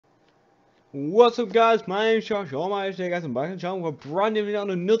What's up guys, my name's Josh, all my today guys, I'm back on the channel with a brand new video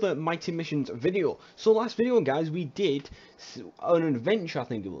on another Mighty Missions video. So last video guys, we did an adventure, I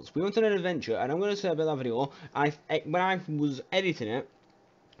think it was. We went on an adventure, and I'm going to say about that video, when I was editing it,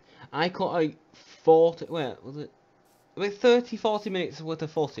 I cut like 40, wait, was it? About 30-40 minutes worth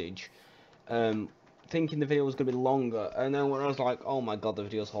of footage, thinking the video was going to be longer, and then when I was like, oh my god, the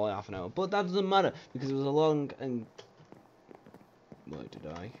video's only half an hour. But that doesn't matter, because it was a long and... Where did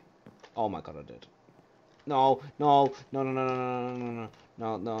I? Oh my god, I did. No, no, no, no, no, no, no,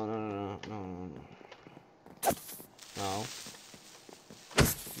 no, no, no, no, no, no, no, no,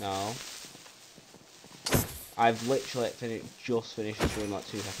 no. I've literally just finished this room like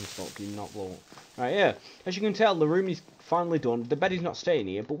 2 seconds ago. Do not blow up. Right, yeah. As you can tell, the room is finally done. The bed is not staying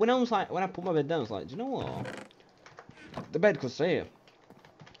here. But when I put my bed down, I was like, do you know what? The bed could stay here.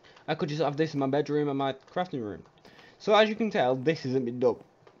 I could just have this in my bedroom and my crafting room. So as you can tell, this hasn't been done.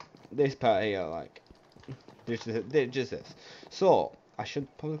 This part here, like, just this. So I should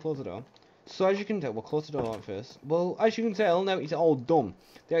probably close the door. So as you can tell, we'll close the door first. Well, as you can tell, now it's all done.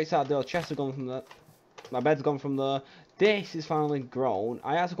 The outside door, chest has gone from there. My bed's gone from there. This is finally grown.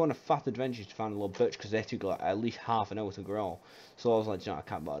 I had to go on a fat adventure to find a little birch because they took like at least half an hour to grow. So I was like, you know, I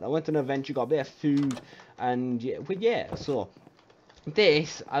can't bother. I went on an adventure, got a bit of food, and yeah, but yeah. So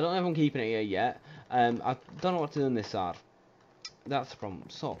this, I don't know if I'm keeping it here yet. I don't know what to do on this side. That's the problem.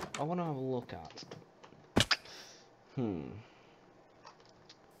 So I want to have a look at. I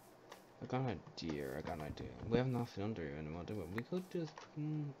got an idea. We have nothing under here anymore, do we? We could just.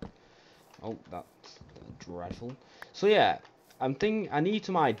 Oh, that's dreadful. So yeah, I need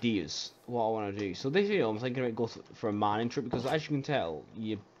some ideas what I want to do. So this video, I'm thinking about going for a mining trip because, as you can tell,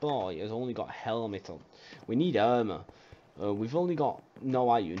 your boy has only got helmet on. We need armor. We've only got no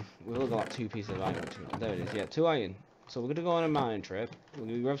iron. We've only got like 2 pieces of iron. There it is. Yeah, 2 iron. So we're gonna go on a mining trip. We're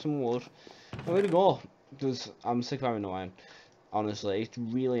gonna grab some wood. And we're gonna go because I'm sick of having no iron. Honestly, it's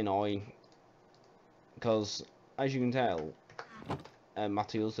really annoying because, as you can tell, my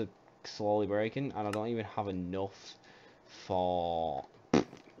tools are slowly breaking, and I don't even have enough for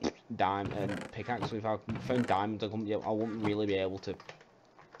diamond and pickaxe. So if I found diamonds, I wouldn't really be able to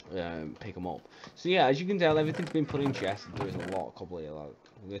pick them up. So yeah, as you can tell, everything's been put in chests. There is a lot of cobble here. Like,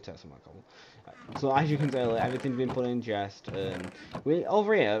 I'm gonna test some of my cobble. So as you can tell, everything's been put in chest. We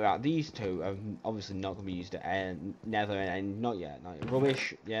over here, right, these two are obviously not gonna be used at Nether, and not yet.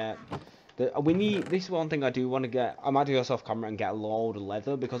 Rubbish, yeah. We need, this is one thing I do want to get. I might do this off camera and get a load of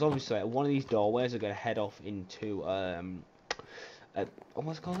leather, because obviously one of these doorways are going to head off into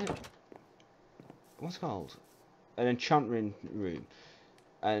what's it called? What's it called? An enchanting room.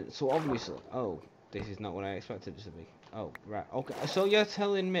 And so obviously, oh, this is not what I expected it to be. Oh, right, okay. So you're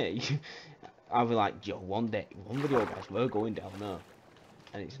telling me, I'll be like, yo, one video guys, we're going down there,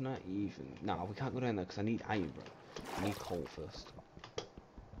 and it's not even. No, we can't go down there because I need iron, bro. I need coal first.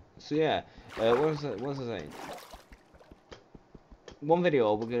 So yeah, what was I saying? One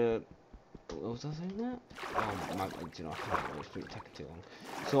video we're gonna. What was I saying that? You know, I can't remember. It's taking too long.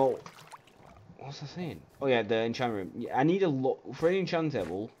 So, what was I saying? Oh yeah, the enchantment room. Yeah, I need a lot for an enchant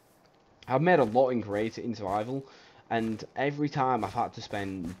table. I've made a lot in survival, and every time I've had to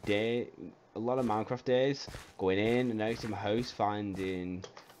spend a lot of Minecraft days going in and out of my house finding.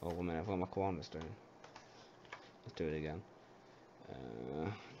 Oh, 1 minute, I've got my coordinates doing. Let's do it again.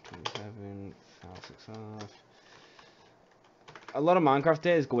 27, 565. A lot of Minecraft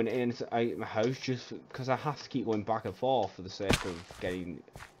days going in and out of my house just because I have to keep going back and forth for the sake of getting.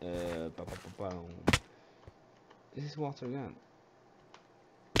 Is this water again?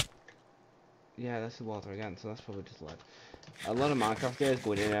 Yeah, that's the water again, so that's probably just lead. A lot of Minecraft days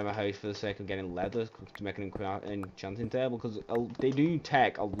going in and out of my house for the sake of getting leather to make an enchanting table, because they do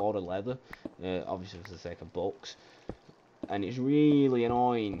take a lot of leather, obviously for the sake of books, and it's really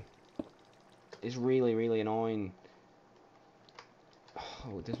annoying. It's really annoying.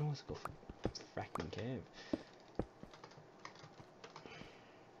 Oh, there's no way to go for fracking cave.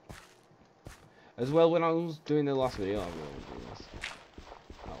 As well, when I was doing the last video, I will do this.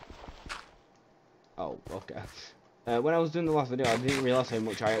 Oh, okay. When I was doing the last video, I didn't realise how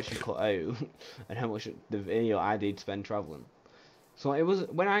much I actually cut out and how much the video I did spend travelling. So it was,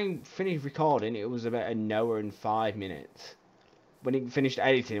 when I finished recording, it was about 1 hour and 5 minutes. When it finished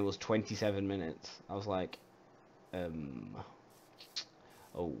editing, it was 27 minutes. I was like,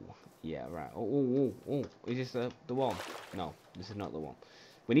 oh, yeah, right. Oh, is this the one? No, this is not the one.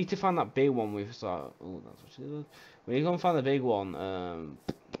 We need to find that big one we saw. Oh, that's what she did. We need to go and find the big one.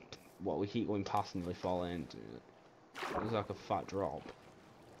 What we keep going past and we fall into. It was like a fat drop.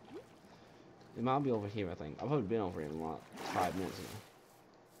 It might be over here, I think. I've probably been over here in like 5 minutes ago.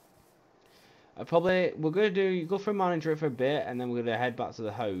 we're gonna go for a manager for a bit, and then we're gonna head back to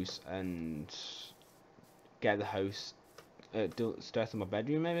the house and get the house start in my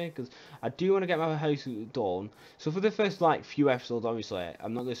bedroom maybe, because I do want to get my house done. So for the first like few episodes, obviously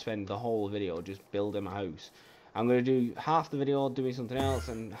I'm not going to spend the whole video just building my house. I'm going to do half the video doing something else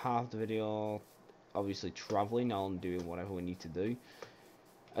and half the video obviously traveling and doing whatever we need to do.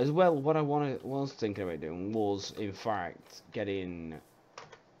 As well, what I was thinking about doing was in fact getting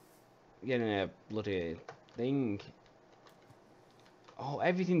a bloody thing. Oh,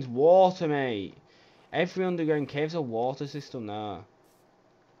 everything's water, mate. Every underground cave's a water system now.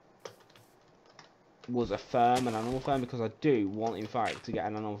 Was a farm, an animal farm, because I do want, in fact, to get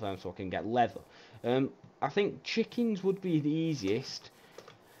an animal farm so I can get leather. I think chickens would be the easiest.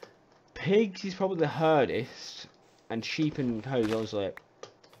 Pigs is probably the hardest, and sheep and cows, obviously,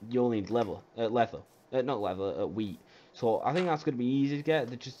 you'll need leather. Not leather, wheat. So I think that's going to be easy to get.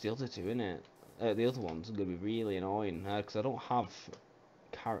 They're just the other two, innit? The other ones are going to be really annoying, because I don't have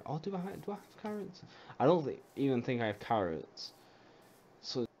carrot. Oh, do I have carrots? I don't even think I have carrots.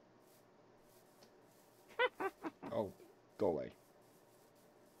 So. Oh, go away.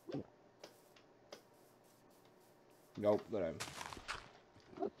 Nope, go down.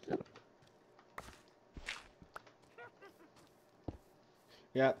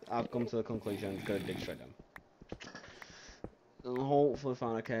 Yeah, I've come to the conclusion. Go dig straight down. And hopefully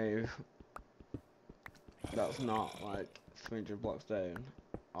find a cave that's not like 300 blocks down.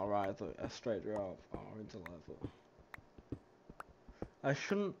 Alright, a straight drop or into level.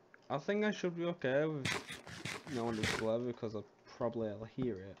 I think I should be okay with no one is level because I'll probably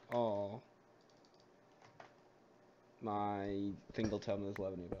hear it, or my thing will tell me there's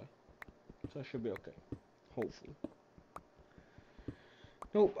level nearby. So I should be okay. Hopefully.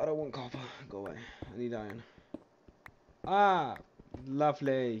 Nope, I don't want copper. Go away. I need iron. Ah!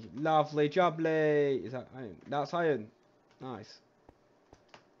 Lovely. Lovely jubbly! Is that iron? That's iron. Nice.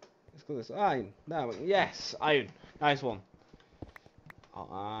 Let's go this. Iron. No, yes! Iron. Nice one. Oh,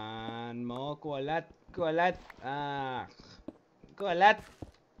 and more. Go on, lad. Go on, lad. Ah. Go on, lad.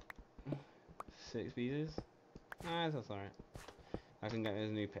 6 pieces. Ah, that's alright. I can get this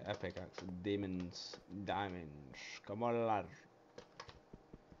new pickaxe. Diamonds. Diamonds. Come on, lad.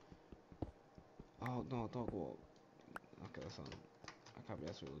 Oh, no, don't go up. Okay, that's on. I can't be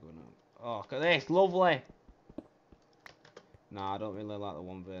that's really going on. Oh, look at this. Lovely. Nah, I don't really like the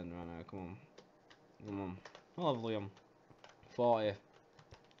one vein right now. Come on. Come on. How lovely 40.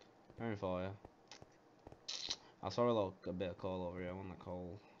 Very 40. I saw a bit of coal over here. I want the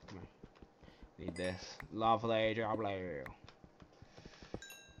coal. Come here. Need this. Lovely jubbly.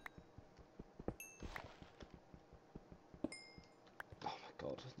 Oh my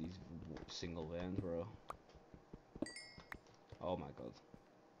god, these single veins, bro. Oh my god.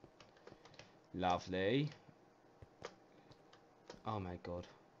 Lovely. Oh my god.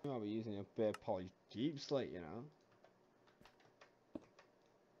 I'll be using a bit of polished deep slate, you know.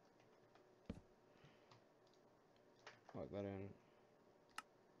 Like that in.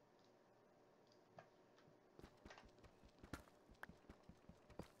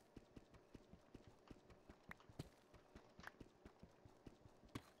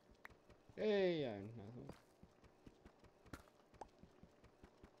 Hey, yeah, nothing.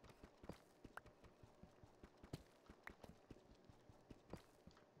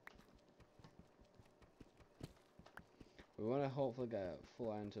 We want to hopefully get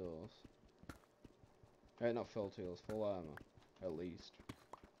full iron tools. Not full tools, full armor, at least.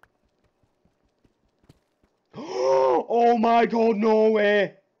 Oh my god, no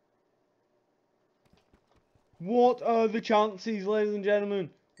way! What are the chances, ladies and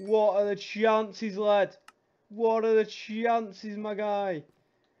gentlemen? What are the chances, lad? What are the chances, my guy?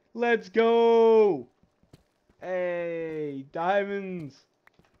 Let's go! Hey, diamonds!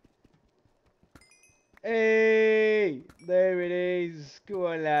 Hey, there it is. Go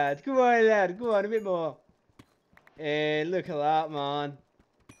on, lad. Go on, lad. Go on, a bit more. Hey, look at that, man.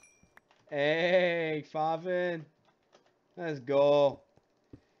 Hey, Favin. Let's go.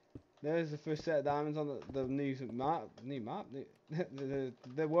 There's the first set of diamonds on the new map.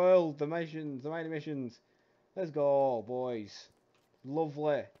 The world, the missions, the mighty missions. Let's go, boys.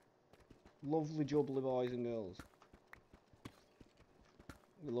 Lovely. Lovely jubbly boys and girls.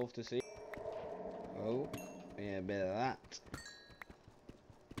 We love to see. Oh, yeah, a bit of that.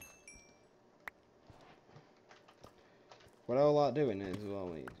 What I like doing is, well,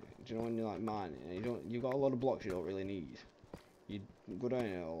 do you know when you're like mining, you've got a lot of blocks you don't really need. You go down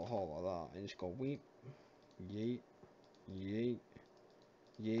in a hole like that and just go weep, yeet, yeet,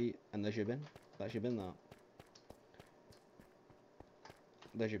 yeet, and there's your bin. That's your bin, that.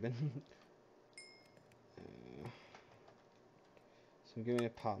 There's your bin. So give me a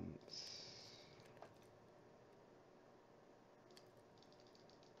pants.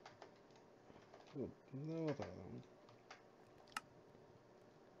 Oh, no, what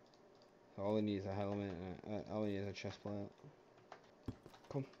all I need is a helmet. All I need is a chest plate.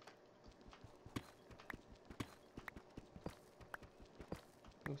 Come.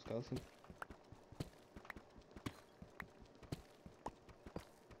 Oh, skeleton.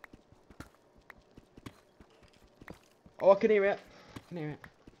 Oh, I can hear it. I can hear it.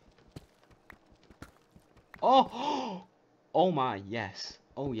 Oh! Oh my, yes.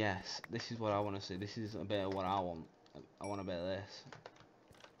 Oh yes. This is what I want to see. This is a bit of what I want. I want a bit of this.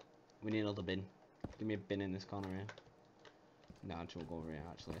 We need another bin. Give me a bin in this corner here. No, actually we'll go over here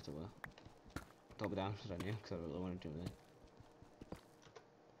actually. Later we'll. Don't be down because I knew, because I really want to do it.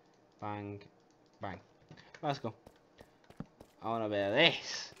 Bang. Bang. Let's go. I want a bit of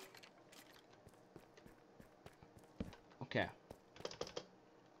this. Okay.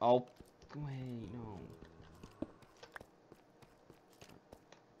 Oh. Wait, no.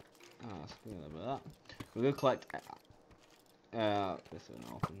 Let's do a little bit of that. We're gonna collect. This one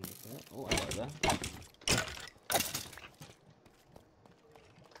open. Oh, I like that.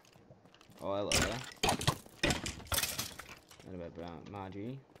 Oh, I like that. And a bit of brown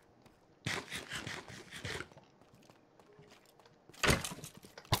Margie.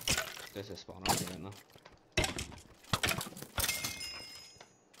 There's a spawn right here, isn't there?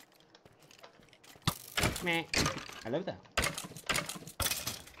 Meh. Hello there.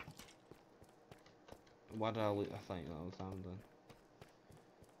 Why did I loot? I think that was down then.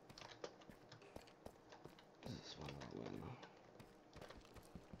 This one that way now.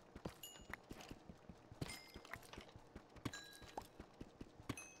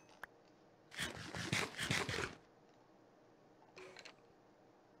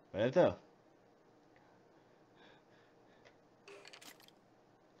 Where though?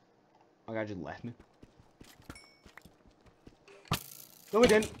 My guy just left me. No, he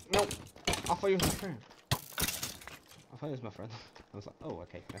didn't. No. I thought he was my friend. I thought he was my friend. I was like, oh,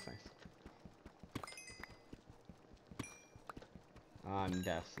 okay, that's nice. I'm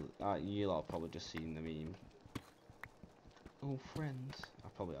definitely. You lot have probably just seen the meme. Oh, friends. I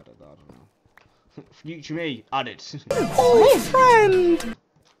probably added that. I don't know. Future me, added. Oh, friend!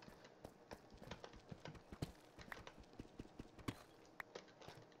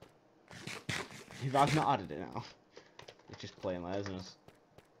 If I've not added it now, it's just playing lasers.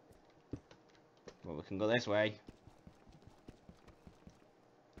 Well, we can go this way.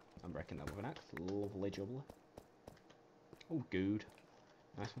 I'm breaking that with an axe. Lovely jubbly. Oh, good.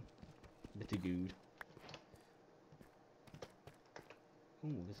 Nice one. Bit of good.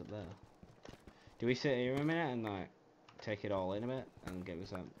 Ooh, what's up there? Do we sit here a minute and like take it all in a bit and get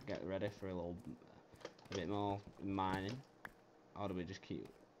ready for a bit more mining, or do we just keep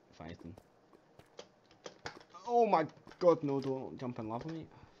fighting? Oh my god, no! Don't jump in lava, mate.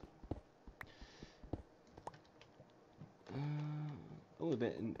 Oh, a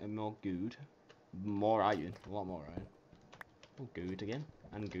bit more good, more iron, a lot more iron. Oh, good again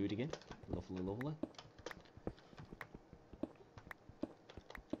and good again. Lovely, lovely.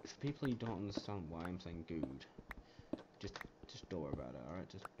 For people who don't understand why I'm saying good, just don't worry about it, alright?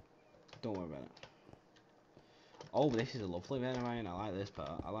 Just don't worry about it. Oh, this is a lovely bit of iron. I like this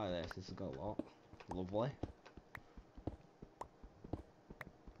part. I like this. This has got a lot. Lovely.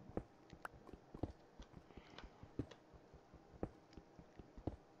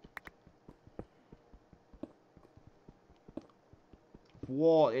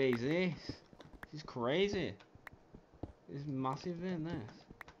 What is this? This is crazy. This is massive in this.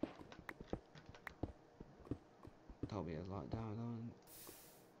 Toby has like down.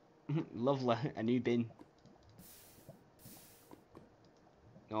 Lovely. A new bin.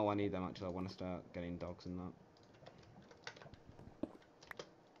 Oh, I need them actually. I want to start getting dogs and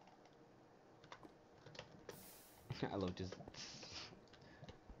that. I love just.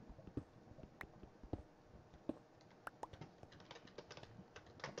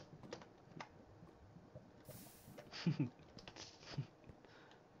 I'm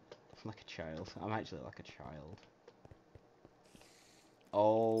like a child. I'm actually like a child.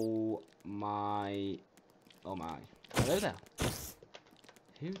 Oh my. Oh my. Hello there.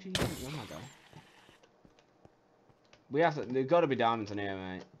 Who do you think? Oh my god. We have to. There's got to be diamonds in here,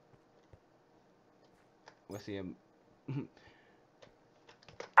 mate. Let's see him. Enemy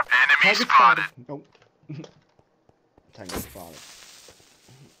spotted. Nope. Tango spotted.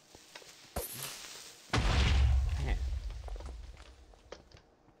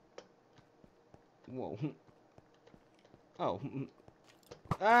 Whoa. Oh.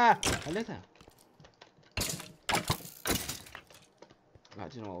 Ah! Hello there. Right,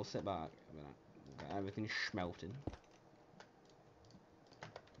 do you know what? We'll sit back. Get everything smelting.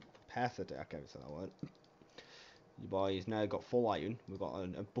 Perfect. I can't say that word. You boys now got full iron. We've got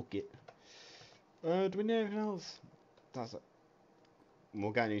a bucket. Do we need anything else? That's it.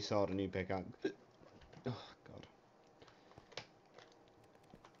 We'll get a new sword, a new pickaxe. Oh god.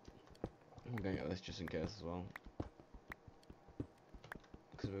 I'm gonna get this just in case as well.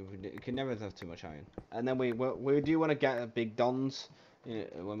 Because we can never have too much iron. And then we do want to get a big dons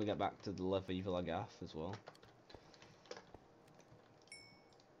when we get back to the Lefevre Lagath as well.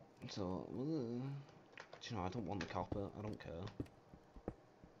 So, do you know, I don't want the copper. I don't care.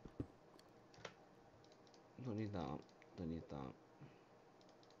 Don't need that. Don't need that.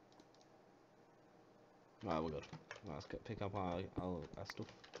 Right, we're good. Right, let's pick up our stuff.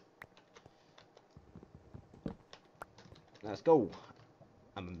 Let's go.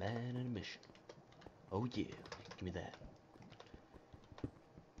 I'm a man on a mission. Oh yeah, give me that.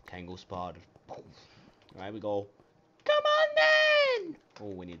 Tango spotted. Right, we go. Come on then! Oh,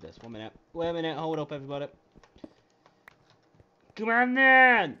 we need this. 1 minute. Wait a minute. Hold up, everybody. Come on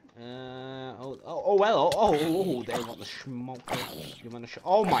then! Oh well. Oh, they want the smoke. You want the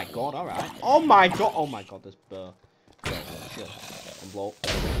oh my god, alright. Oh my god, this burr. Shit. And blow.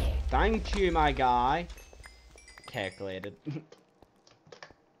 Thank you, my guy. Calculated.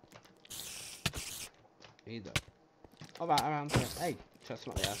 Either. Alright, around here. Hey, try to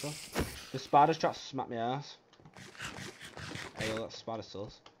smack my ass off. The spider's trying to smack my ass. Hey, yo, that spider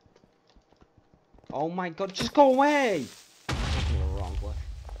sauce. Oh my god, just go away! I'm in the wrong place.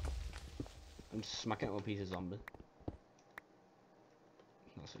 I'm just smacking it with a piece of zombie.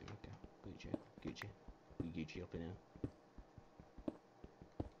 That's what you okay. Gucci. We Gucci up in here.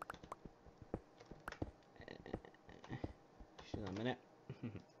 Just a minute.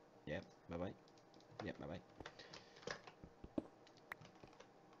 Yep, bye bye. Yep, bye bye.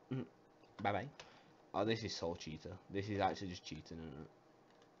 Bye bye. Oh, this is so cheater. This is actually just cheating, isn't it?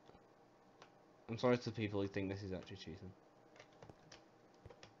 I'm sorry to the people who think this is actually cheating.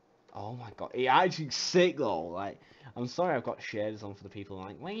 Oh my god, it actually sick though. Like, I'm sorry I've got shaders on for the people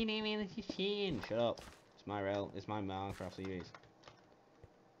like, why are you naming this is cheating? Shut up. It's my rail. It's my Minecraft series.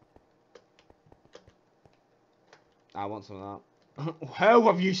 I want some of that. How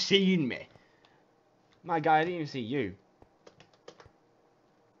have you seen me? My guy, I didn't even see you.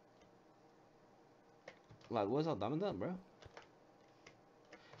 Like, where's that diamond at, bro?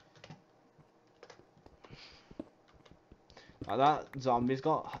 Like, that zombie's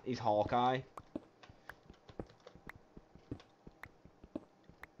got his Hawkeye.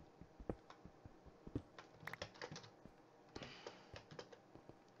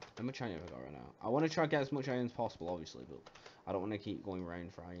 How much iron have I got right now? I want to try to get as much iron as possible, obviously, but I don't want to keep going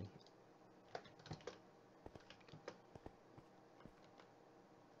round for iron.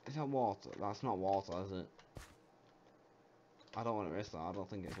 Is that water? That's not water, is it? I don't want to risk that. I don't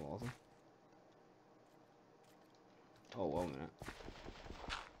think it's water. Oh, wait a minute.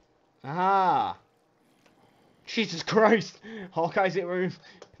 Aha! Jesus Christ! Hawkeye's hit room.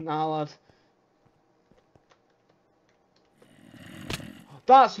 Nah, lad.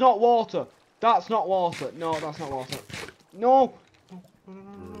 That's not water! That's not water! No, that's not water. No!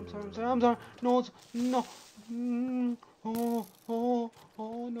 I'm sorry. No, no.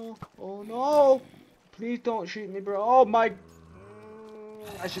 Oh no. Oh no! Please don't shoot me, bro. Oh my...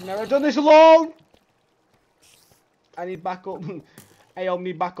 I should never have done this alone! I need backup. Hey, I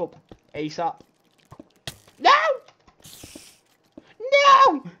need backup. ASAP. No!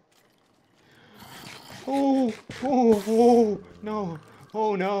 No! Oh, no.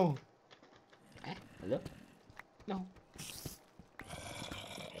 Oh no. Hello? No.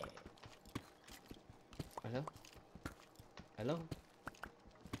 Hello? Hello?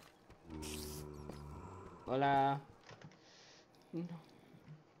 Hola. No.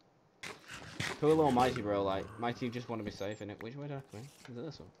 Cool little Mighty, bro. Like, Mighty just want to be safe, innit? Which way do I come in? Is it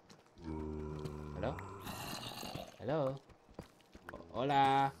this one? Hello? Hello?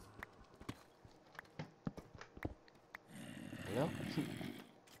 Hola? Hello?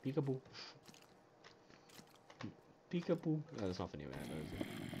 Peekaboo. Peekaboo. No, that's not funny, man.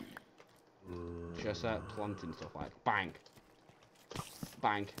 Just planting stuff like bang.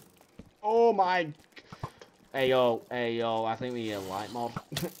 Bang. Oh my. Hey yo, I think we need a light mod.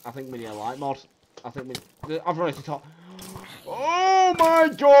 I think we need a light mod. I've run to top. Oh my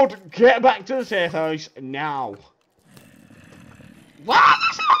god! Get back to the safe house now. What?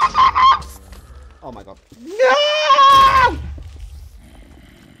 Oh my god. No!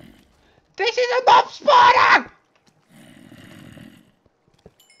 This is a mob spawner!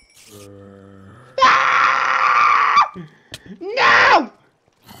 Ah! No!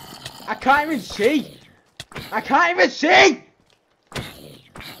 I can't even see! I can't even see!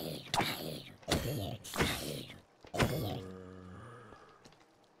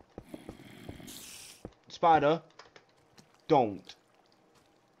 Spider, don't.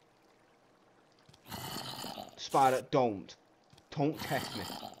 Spider, don't. Don't test me.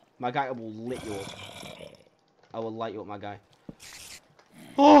 My guy will lit you up. I will light you up, my guy.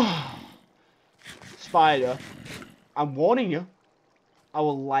 Oh, Spider, I'm warning you. I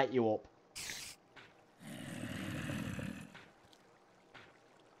will light you up.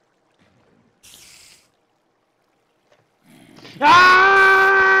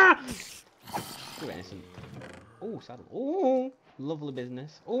 Ah! You're innocent. Oh, saddle. Oh, lovely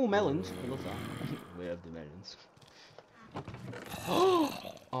business. Oh, melons. I love that. We have the melons.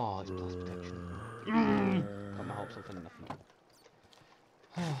 Oh, it's plus protection. Got my hopes up for nothing.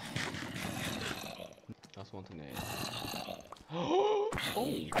 That's one thing there. Oh!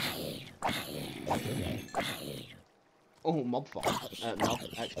 Oh, mob farm. Mob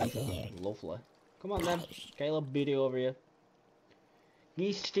expensive. Lovely. Come on then. Caleb, beauty over here.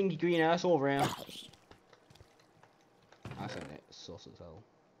 You stinky green ass over here. I said it. Sus as hell.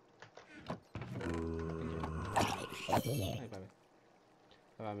 Hey, baby.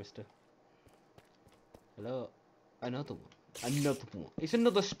 Hello, mister. Hello. Another one. Another one. It's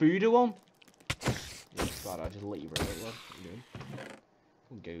another spooder one. Yeah, God, I just let you right out. What are you doing?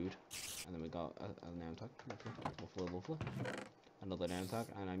 Oh, good. And then we got a name tag. Lovely, lovely. Another name tag.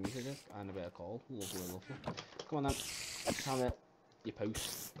 And a music disc. And a bit of call. Lovely, lovely. Come on then. Have it. You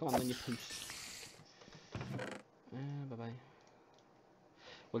post. Come on then, you post. Bye bye.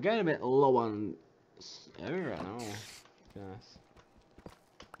 We're getting a bit low on air right now. Yes.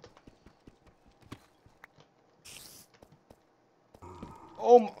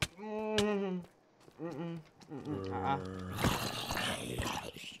 Oh.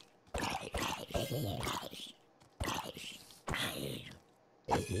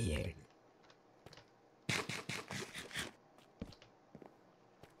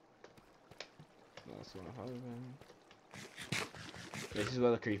 That's one of ours. This is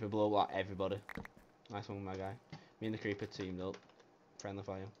where the creeper blew up like everybody. Nice one, my guy. Me and the creeper teamed up. Friendly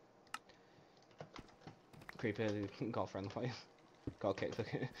fire. Creeper got friendly fire. Got kick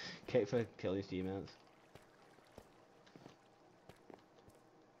for killing his teammates.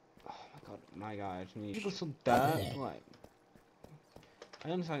 Oh my god, my guy, I just need to go some dirt, like.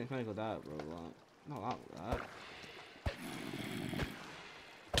 I understand it's medical dirt, bro, like, not that.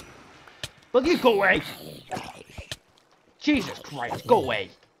 But you go away! Jesus Christ, go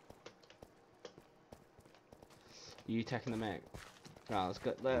away! You taking the mech? Right, let's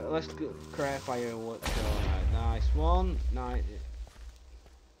go create fire and what's going on. Nice one, nice.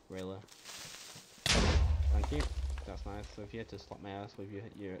 Really? Thank you. That's nice of you to slap my ass with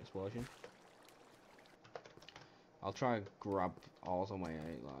your explosion. I'll try and grab all on my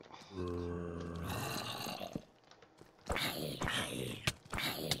eight, like.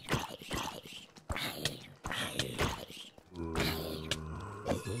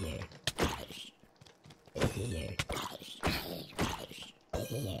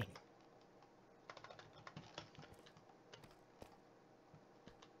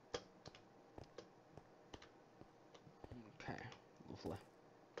 Okay, lovely.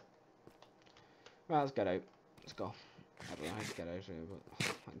 Right, let's get out. Let's go. I don't know how to get out here, but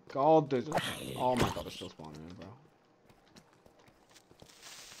oh my god, there's. Oh my god, they're still spawning in, bro.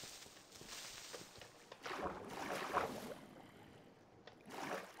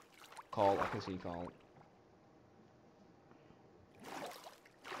 Call, I can see call.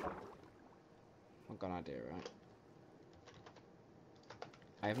 I've got an idea, right?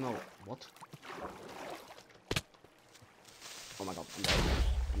 I have no. What? Oh my god, I'm dead.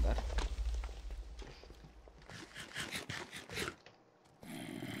 I'm dead.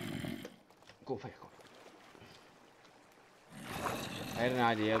 Go fire, go. I had an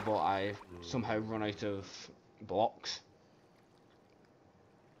idea, but I somehow run out of blocks.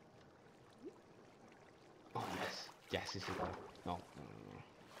 Oh yes, yes, this is good. No.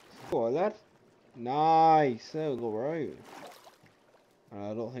 Oh, lad. Nice. There we go, right.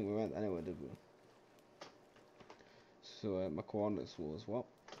 I don't think we went anywhere, did we? So my coordinates was what?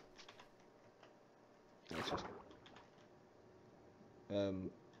 Let's just.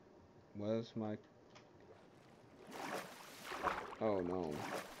 Where's my? Oh no.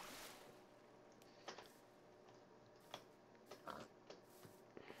 I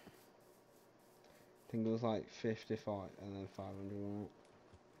think it was like 55 and then 500 on it.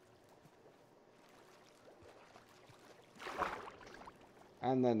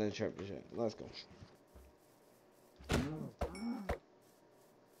 And then the championship. Let's go.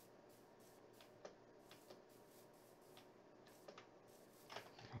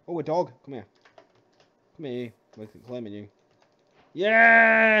 Oh, a dog. Come here. Come here. We're claiming you.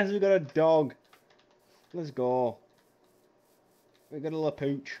 Yes! We got a dog. Let's go. We got a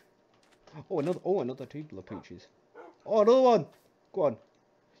Lapooch. Oh, another two Lapooches. Oh, another one. Go on.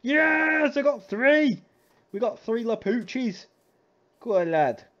 Yes! I got 3. We got 3 Lapooches. Go on,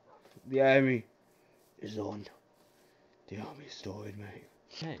 lad. The army is on. The army started, mate.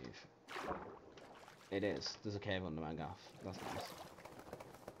 Cave. It is. There's a cave under my gaff. That's nice.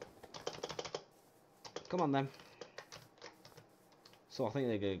 Come on then. So I think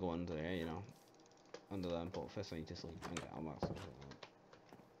they're gonna go under here, you know. Under them, but first I need to sleep and get out of my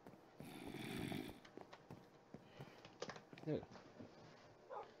there we go.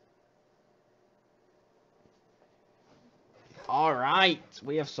 Alright,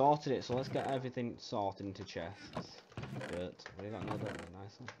 we have sorted it, so let's get everything sorted into chests. Dirt. We got another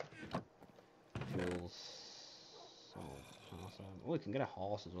nice one. Fuels. Oh, we can get a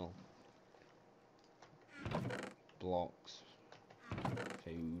horse as well. Blocks.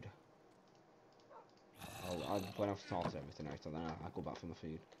 Food. When I've sorted everything out, then I'll go back for my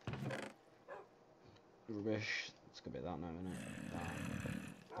food. Rubbish. It's gonna be that now, isn't it?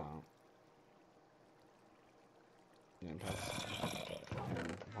 That. The entrance.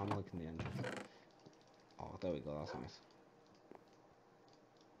 I'm looking the entrance. Oh, there we go, that's nice.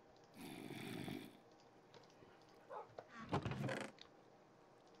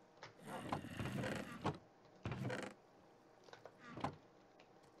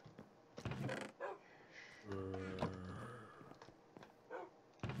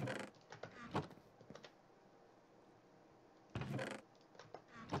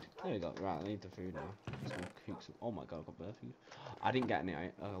 There we go. Right, I need the food now. Let's go cook some. Oh my god, I got bear food. I didn't get any.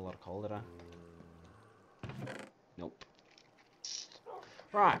 A lot of coal, did I? Nope.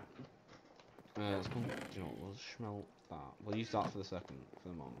 Right. Let's go. Do you know what? We'll smelt that. We'll use that for the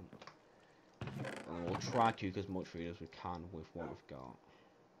moment. And then we'll try to cook as much food as we can with what we've got.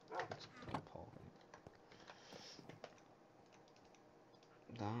 Let's get pork.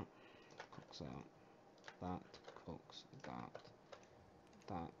 That cooks that. That cooks that.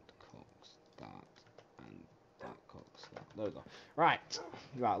 That cooks that. And that cooks that. There we go. Right.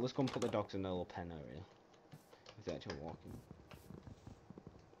 Right, let's go and put the dogs in their little pen area. If they're actually walking.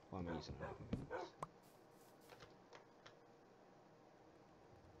 Why am I using it?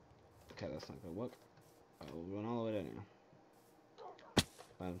 Okay, that's not gonna work. We'll run all the way down here.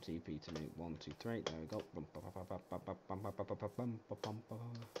 Bam, TP to me. 1, 2, 3. There we go.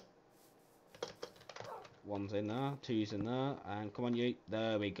 One's in there, 2's in there, and come on you.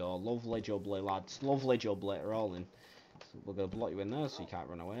 There we go. Lovely jubbly, lads. Lovely jubbly. They're all in. So we're gonna block you in there so you can't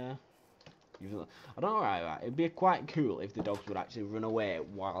run away. I don't know, right. It'd be quite cool if the dogs would actually run away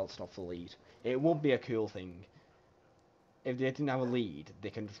whilst off the lead. It would be a cool thing. If they didn't have a lead,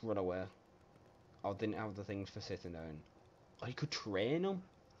 they can just run away. Or didn't have the things for sitting down. Or you could train them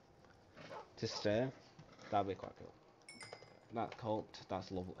to stay. That'd be quite cool. That's cooked.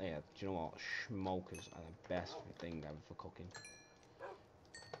 That's lovely. Yeah, do you know what? Smokers are the best thing ever for cooking.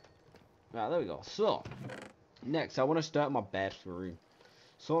 Right, there we go. So, next I want to start my bedroom.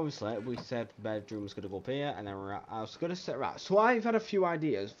 So obviously we said bedroom was going to go up here, and then I was going to set right. So I've had a few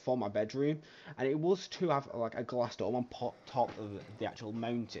ideas for my bedroom, and it was to have like a glass dome on top of the actual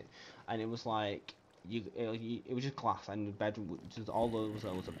mountain, and it was like it was just glass, and the bedroom just all those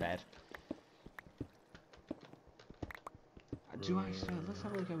was a bed. Do I say, let's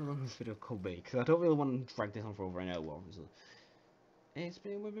have a look at how long this video could be, because I don't really want to drag this on for over an hour, obviously.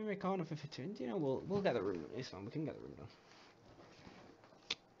 We've been recording for 15, you know, we'll get the room, it's fine, we can get the room done.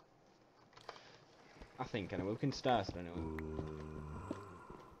 I think, anyway, we can start it anyway.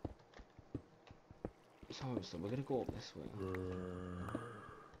 So obviously, we're gonna go up this way.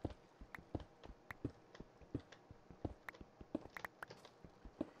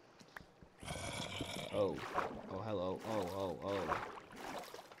 Oh, hello,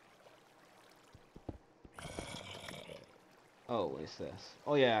 Oh, it's this.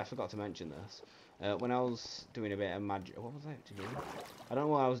 Oh yeah, I forgot to mention this. When I was doing a bit of magic, what was I actually doing? I don't know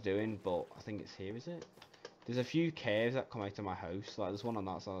what I was doing, but I think it's here, is it? There's a few caves that come out of my house. Like there's one on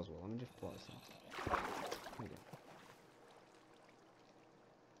that side as well. Let me just plot this out. There we go.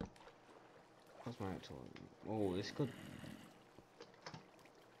 What's my actual? Oh, this could.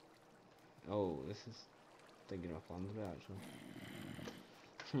 Oh, this is thinking of plans a bit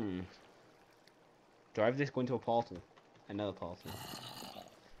actually. Do I have this going to a portal? Another portal.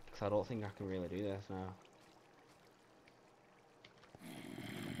 Because I don't think I can really do this now.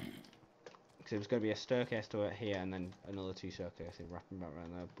 Because it was going to be a staircase to it here and then another 2 staircases wrapping back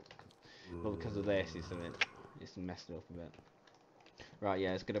around there. But because of this, it's messed it up a bit. Right,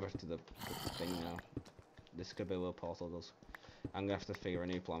 yeah, let's get back to the thing now. This could be where portal goes. I'm gonna have to figure a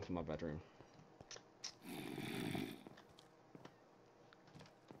new plan for my bedroom.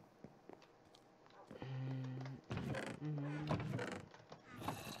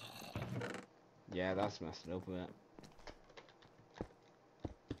 Yeah, that's messed it up a bit.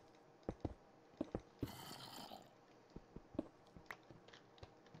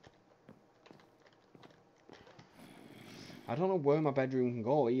 I don't know where my bedroom can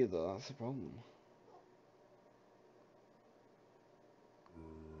go either, that's the problem.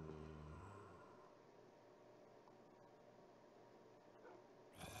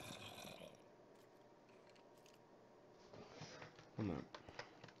 Come on.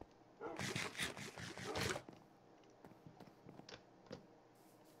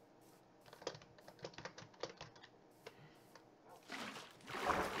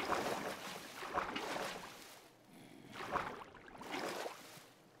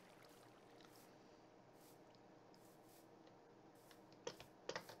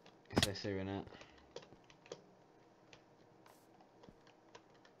 Is this here in it?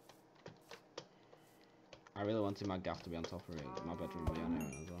 I really wanted my gaff to be on top of it, my bedroom to be on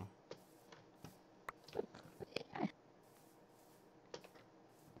it as well.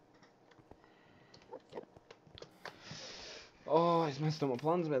 Oh, it's messed up my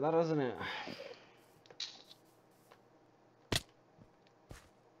plans a bit, that hasn't it?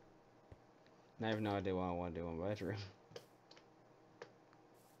 I have no idea what I want to do in my bedroom.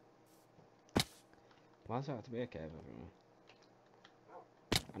 Why does it have to be a cave everywhere?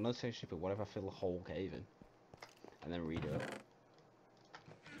 I'm not so stupid, what if I fill the whole cave in? And then redo it?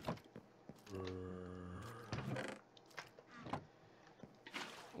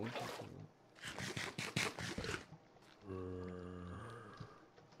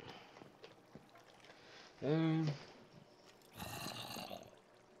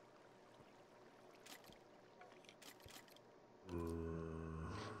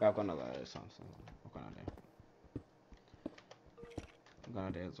 Yeah, I've got another song, so what can I do? I'm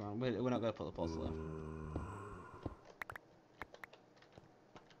gonna do it, so we're not gonna put the puzzle in.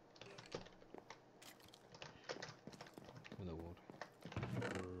 With the wood.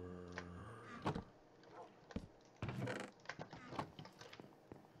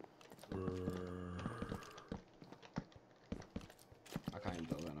 I can't even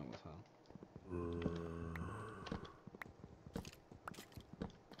build that now with hell.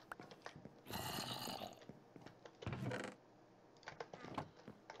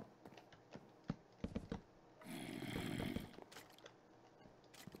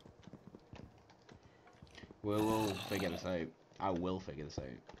 We'll figure this out. I will figure this out.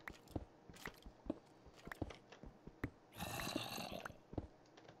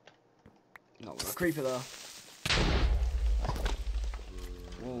 Not with a creeper though.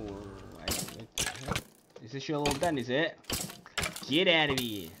 Whoa, is this your little den, is it? Get out of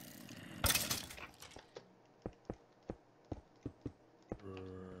here!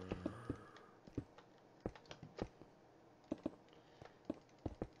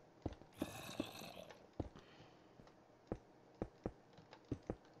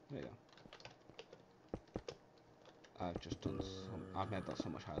 There you go. I've just done some. I've made that so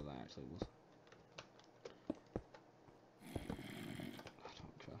much higher than I actually was. I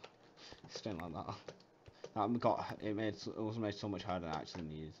don't care. Staying like that. It was made so much higher than I actually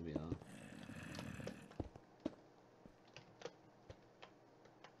needed to be though.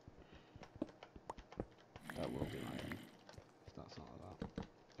 That will be my aim. If that's not like that.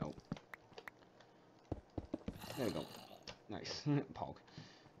 Nope. There we go. Nice. Pog.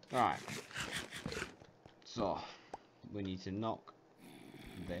 Alright. So, we need to knock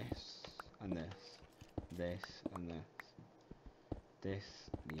this, and this, this, and this. This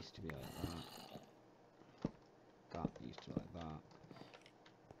needs to be like that. That needs to be like that.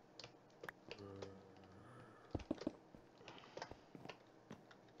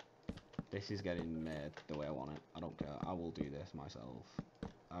 This is getting made the way I want it. I don't care. I will do this myself.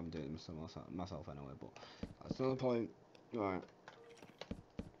 I'm doing this myself anyway, but that's not the point. Right.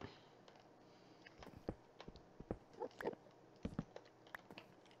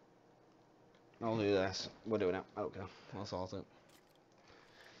 I'll do this. We're doing it. I don't care. I'll sort it.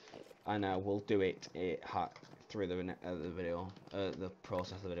 And we'll do it through the video, the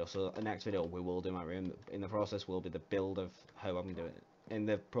process of the video. So the next video we will do my room. In the process will be the build of how I'm doing it. In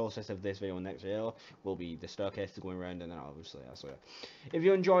the process of this video and next video will be the staircase going around, and then obviously I swear. If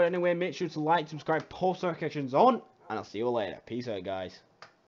you enjoyed anyway, make sure to like, subscribe, post notifications on, and I'll see you later. Peace out, guys.